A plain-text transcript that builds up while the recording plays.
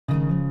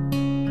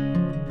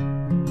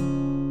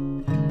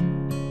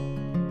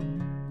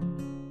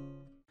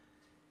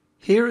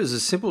Here is a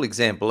simple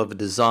example of a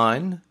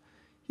design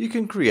you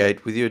can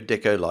create with your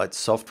DecoLite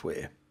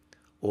software.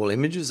 All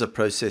images are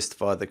processed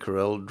via the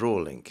Corel Draw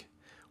link.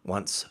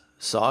 Once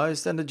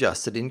sized and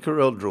adjusted in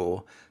Corel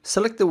Draw,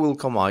 select the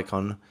Wilcom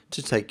icon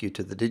to take you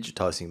to the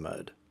digitizing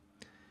mode.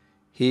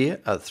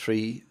 Here are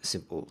three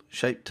simple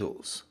shape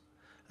tools.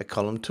 A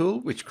column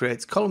tool, which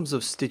creates columns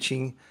of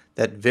stitching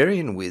that vary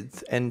in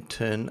width and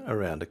turn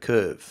around a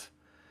curve,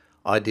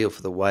 ideal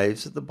for the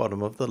waves at the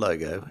bottom of the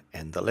logo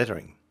and the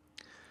lettering.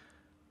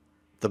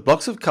 The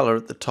blocks of color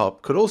at the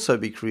top could also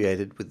be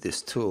created with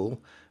this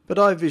tool, but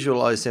I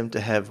visualize them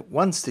to have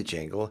one stitch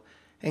angle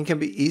and can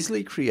be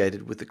easily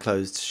created with the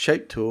closed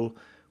shape tool,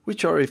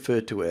 which I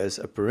refer to as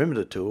a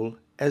perimeter tool,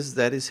 as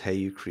that is how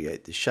you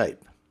create the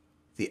shape.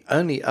 The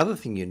only other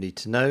thing you need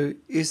to know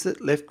is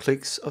that left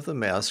clicks of the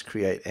mouse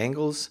create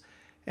angles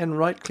and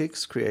right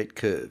clicks create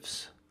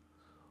curves.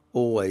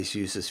 Always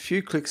use as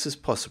few clicks as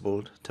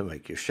possible to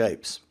make your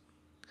shapes.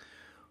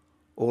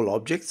 All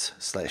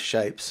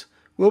objects/shapes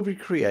will be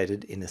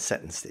created in a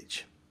satin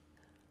stitch.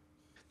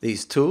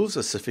 These tools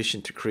are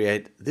sufficient to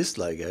create this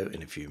logo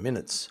in a few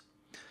minutes.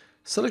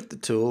 Select the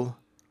tool,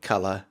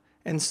 color,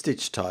 and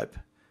stitch type.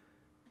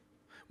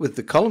 With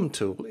the column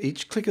tool,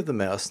 each click of the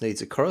mouse needs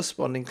a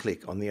corresponding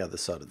click on the other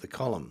side of the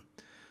column.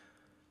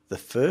 The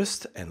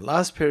first and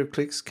last pair of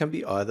clicks can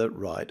be either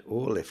right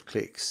or left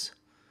clicks.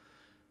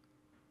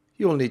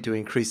 You will need to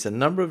increase the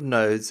number of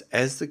nodes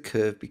as the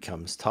curve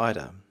becomes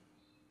tighter.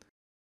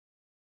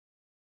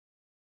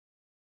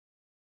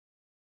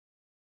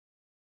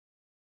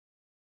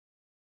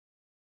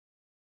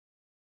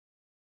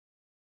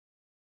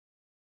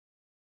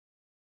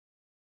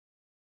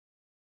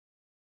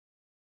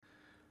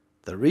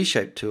 The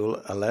Reshape tool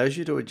allows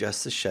you to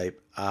adjust the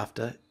shape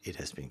after it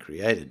has been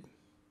created.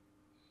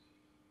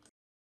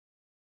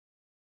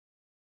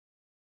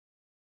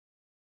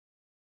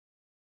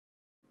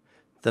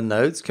 The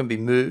nodes can be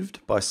moved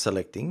by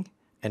selecting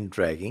and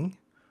dragging,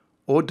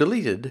 or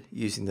deleted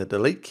using the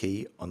Delete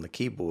key on the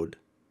keyboard.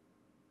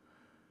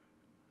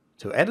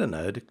 To add a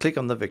node, click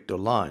on the vector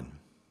line.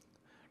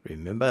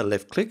 Remember,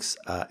 left clicks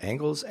are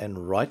angles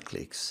and right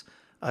clicks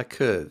are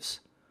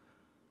curves.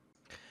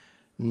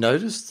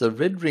 Notice the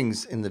red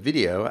rings in the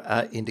video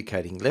are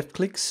indicating left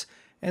clicks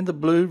and the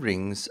blue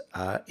rings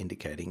are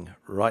indicating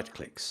right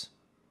clicks.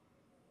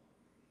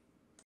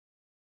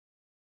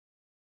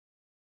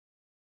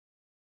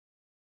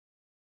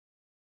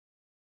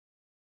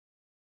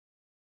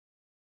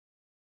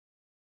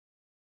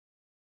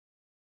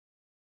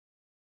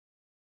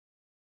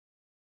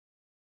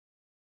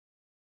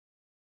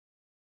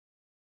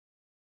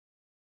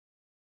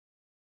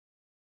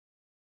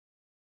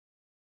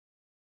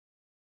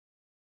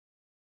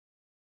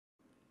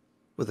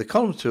 With the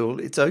column tool,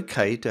 it's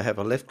okay to have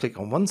a left click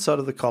on one side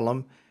of the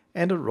column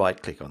and a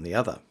right click on the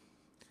other.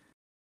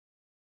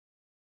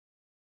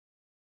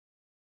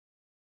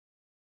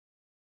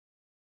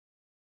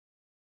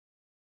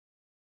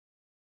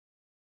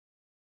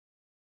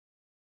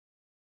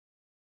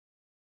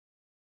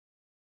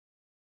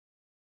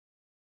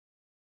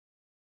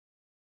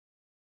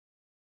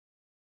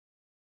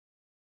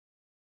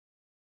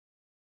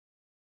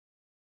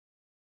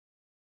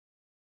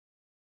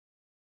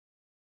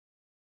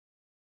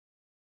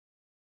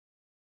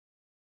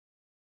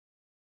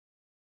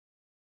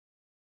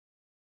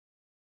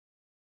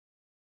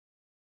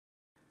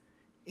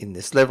 In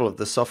this level of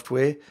the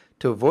software,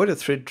 to avoid a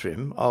thread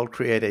trim, I'll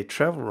create a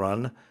travel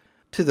run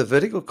to the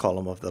vertical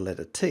column of the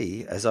letter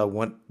T, as I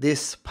want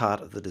this part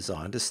of the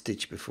design to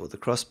stitch before the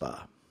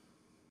crossbar.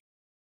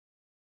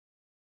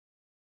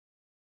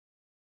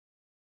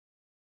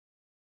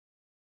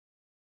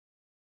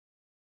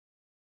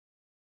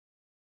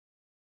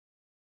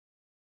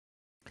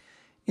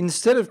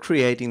 Instead of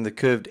creating the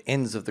curved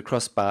ends of the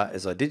crossbar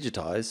as I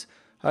digitize,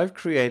 I've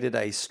created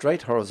a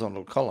straight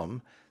horizontal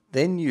column,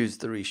 then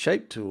used the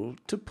Reshape tool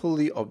to pull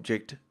the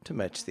object to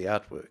match the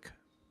artwork.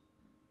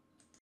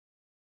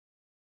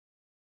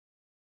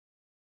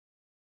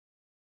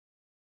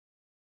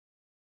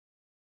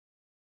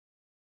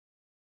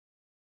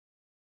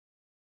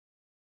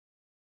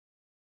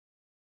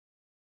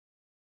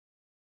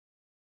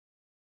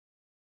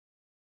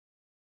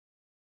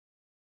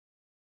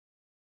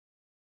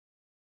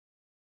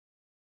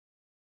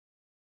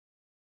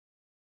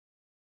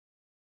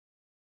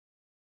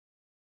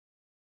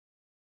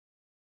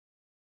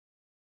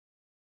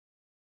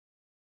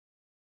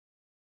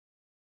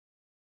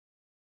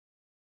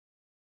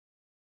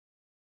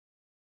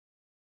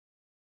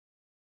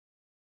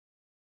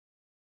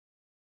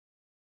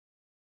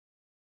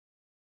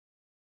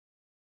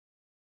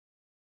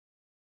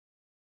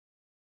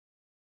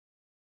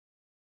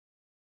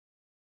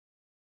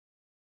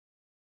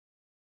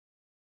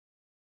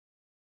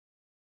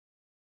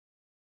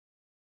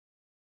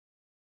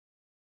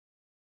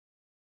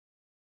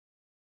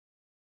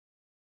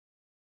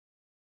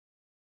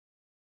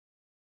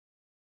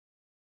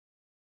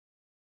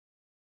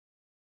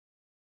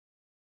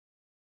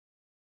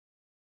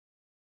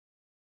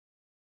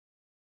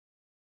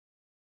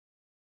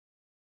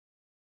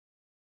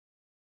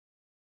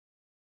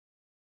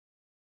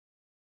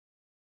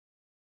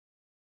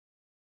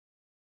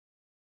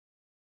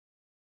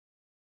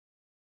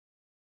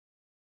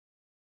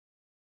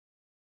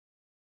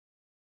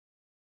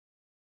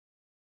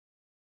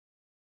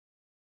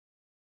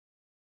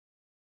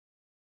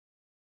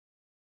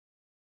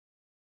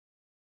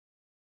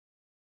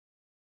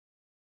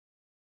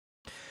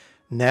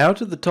 Now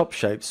to the top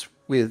shapes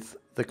with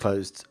the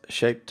closed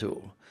shape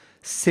tool.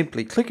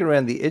 Simply click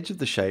around the edge of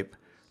the shape,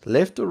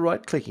 left or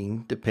right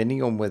clicking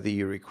depending on whether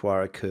you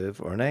require a curve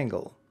or an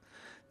angle.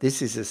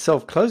 This is a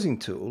self-closing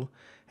tool,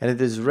 and it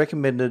is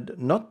recommended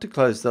not to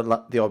close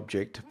the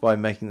object by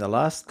making the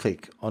last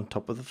click on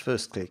top of the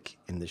first click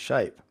in the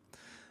shape.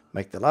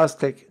 Make the last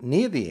click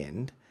near the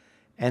end,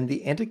 and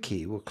the Enter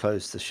key will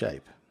close the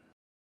shape.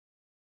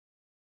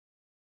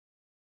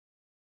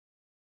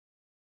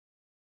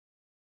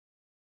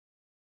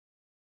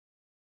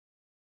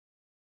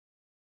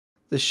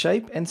 The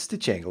shape and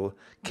stitch angle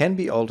can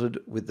be altered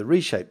with the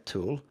Reshape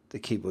tool, the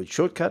keyboard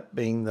shortcut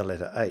being the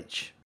letter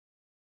H.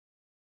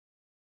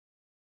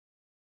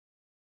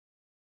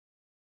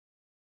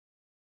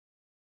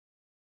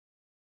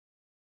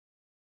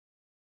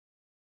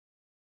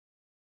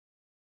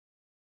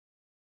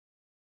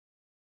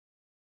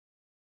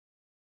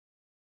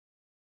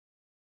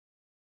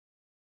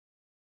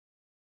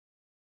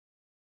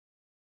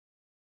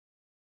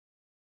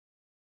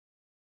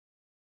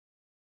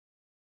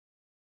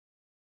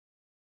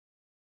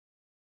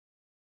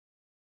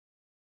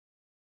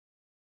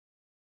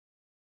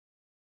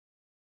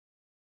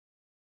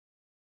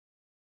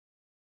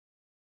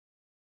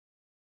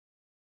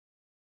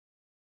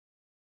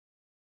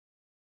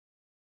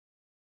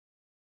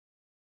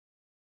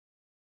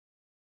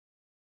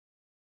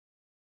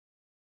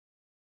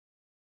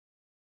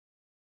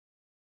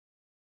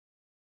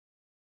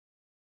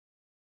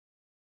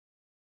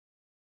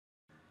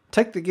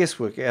 Take the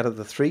guesswork out of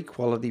the three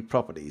quality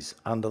properties: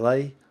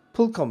 underlay,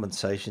 pull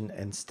compensation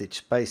and stitch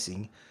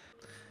spacing,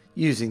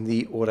 using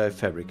the Auto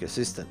Fabric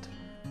Assistant.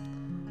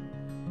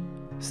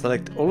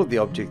 Select all of the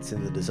objects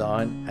in the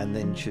design and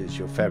then choose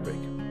your fabric.